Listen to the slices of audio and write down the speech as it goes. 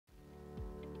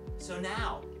So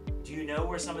now, do you know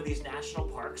where some of these national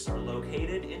parks are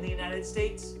located in the United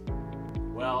States?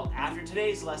 Well, after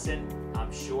today's lesson,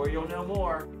 I'm sure you'll know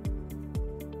more.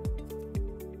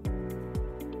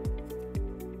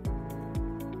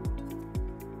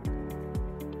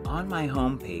 On my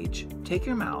home page, take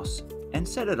your mouse and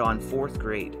set it on 4th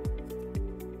grade.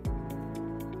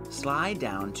 Slide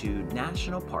down to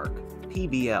National Park,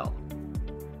 PBL.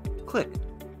 Click.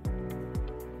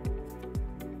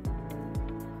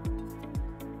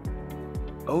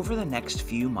 Over the next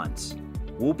few months,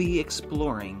 we'll be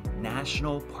exploring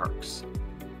national parks.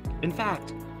 In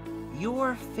fact,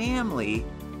 your family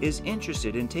is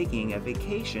interested in taking a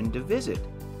vacation to visit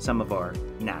some of our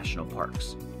national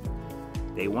parks.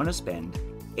 They want to spend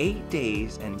 8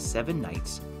 days and 7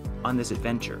 nights on this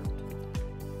adventure,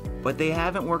 but they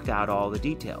haven't worked out all the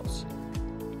details.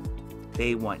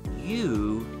 They want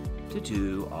you to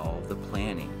do all the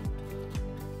planning.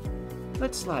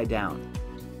 Let's slide down.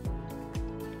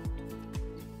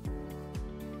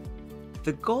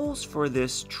 The goals for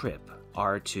this trip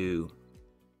are to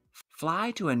fly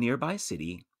to a nearby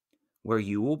city where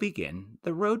you will begin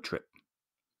the road trip.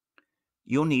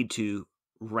 You'll need to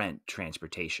rent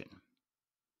transportation.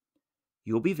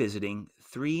 You'll be visiting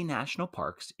 3 national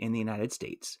parks in the United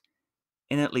States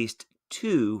in at least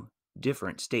 2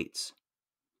 different states.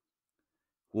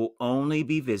 We'll only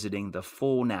be visiting the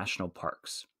full national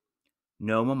parks.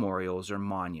 No memorials or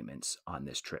monuments on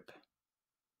this trip.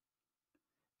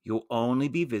 You'll only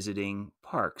be visiting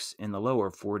parks in the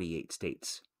lower 48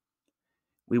 states.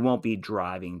 We won't be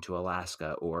driving to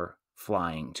Alaska or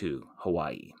flying to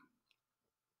Hawaii.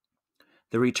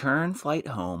 The return flight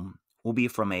home will be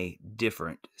from a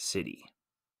different city.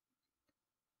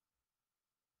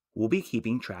 We'll be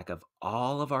keeping track of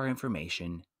all of our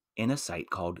information in a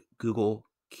site called Google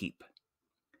Keep.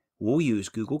 We'll use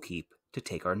Google Keep to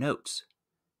take our notes.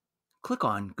 Click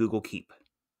on Google Keep.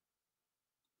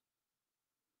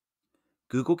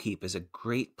 Google Keep is a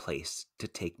great place to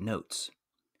take notes.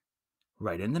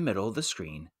 Right in the middle of the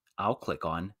screen, I'll click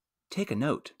on Take a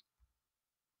Note.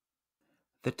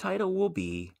 The title will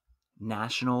be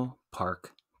National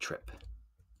Park Trip.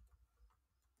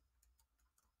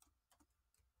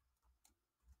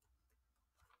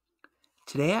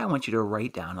 Today I want you to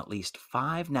write down at least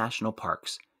 5 national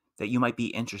parks that you might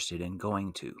be interested in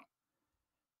going to.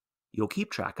 You'll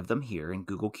keep track of them here in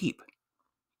Google Keep.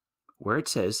 Where it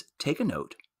says Take a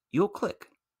Note, you'll click,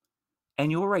 and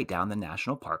you'll write down the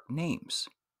national park names.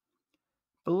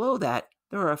 Below that,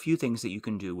 there are a few things that you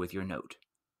can do with your note.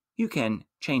 You can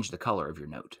change the color of your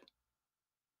note.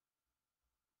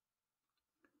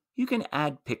 You can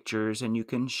add pictures and you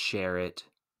can share it.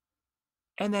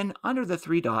 And then under the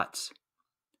 3 dots,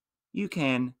 you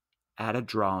can add a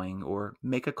drawing or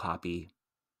make a copy,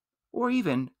 or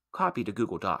even copy to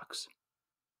Google Docs.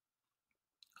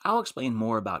 I'll explain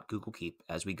more about Google Keep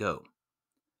as we go.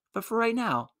 But for right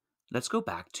now, let's go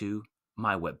back to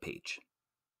my webpage.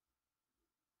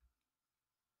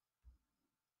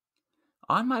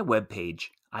 On my webpage,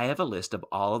 I have a list of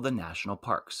all of the national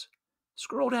parks.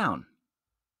 Scroll down.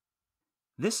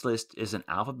 This list is an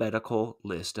alphabetical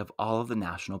list of all of the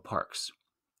national parks.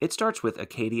 It starts with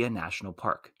Acadia National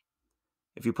Park.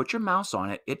 If you put your mouse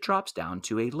on it, it drops down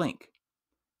to a link.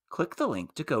 Click the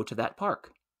link to go to that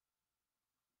park.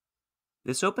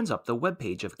 This opens up the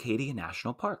webpage of Acadia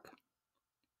National Park.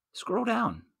 Scroll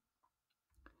down.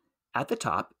 At the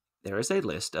top, there is a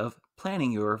list of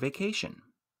planning your vacation.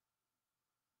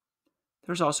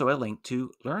 There's also a link to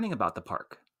learning about the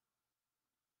park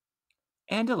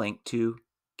and a link to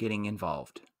getting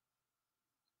involved.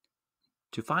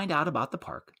 To find out about the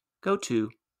park, go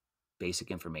to Basic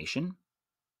Information,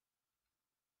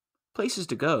 Places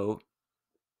to Go,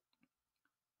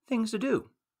 Things to Do.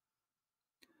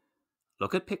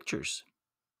 Look at pictures.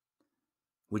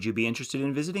 Would you be interested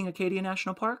in visiting Acadia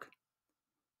National Park?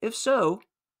 If so,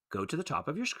 go to the top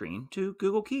of your screen to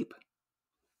Google Keep.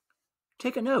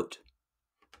 Take a note.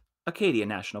 Acadia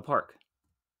National Park.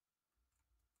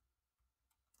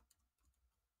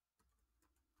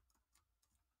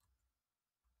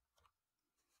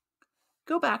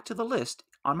 Go back to the list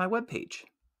on my webpage.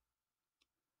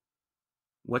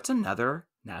 What's another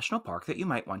national park that you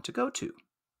might want to go to?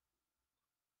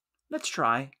 Let's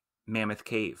try Mammoth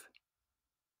Cave.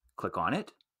 Click on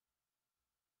it.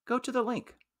 Go to the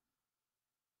link.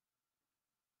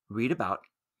 Read about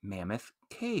Mammoth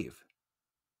Cave.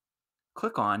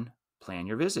 Click on Plan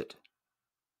Your Visit.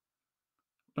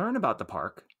 Learn about the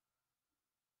park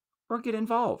or get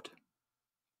involved.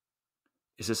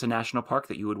 Is this a national park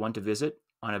that you would want to visit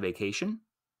on a vacation?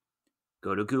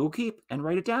 Go to Google Keep and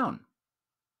write it down.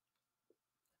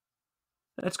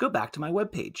 Let's go back to my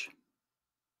webpage.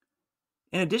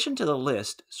 In addition to the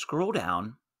list, scroll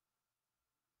down.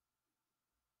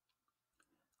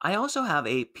 I also have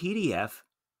a PDF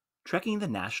Trekking the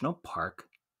National Park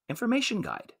Information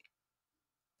Guide.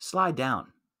 Slide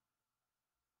down.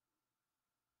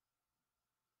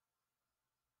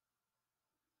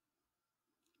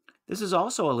 This is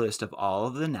also a list of all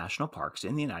of the national parks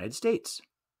in the United States.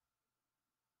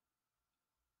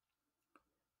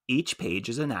 Each page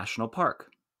is a national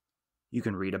park. You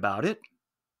can read about it.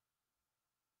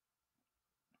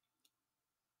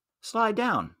 Slide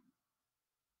down.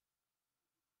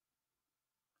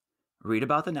 Read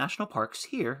about the national parks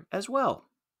here as well.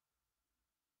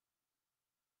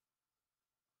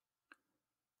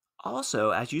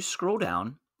 Also, as you scroll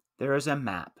down, there is a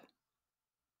map.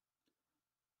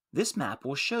 This map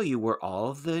will show you where all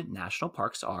of the national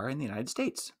parks are in the United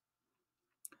States.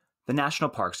 The national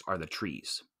parks are the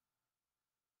trees.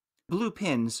 Blue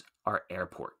pins are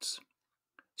airports.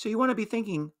 So you want to be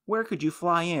thinking, where could you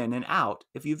fly in and out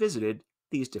if you visited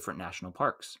these different national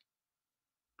parks?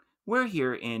 We're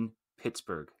here in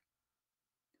Pittsburgh.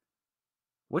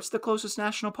 What's the closest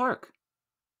national park?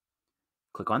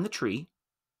 Click on the tree.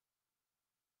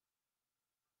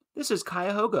 This is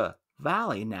Cuyahoga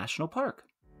Valley National Park.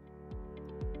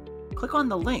 Click on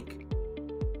the link.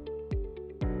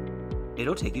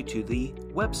 It'll take you to the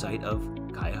website of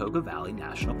Cuyahoga Valley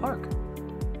National Park.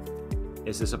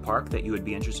 Is this a park that you would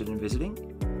be interested in visiting?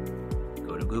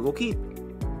 Go to Google Keep.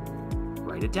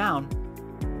 Write it down.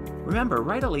 Remember,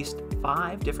 write at least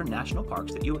 5 different national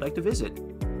parks that you would like to visit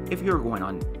if you're going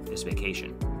on this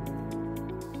vacation.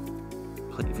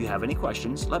 If you have any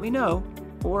questions, let me know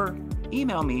or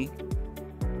email me,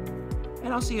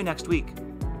 and I'll see you next week.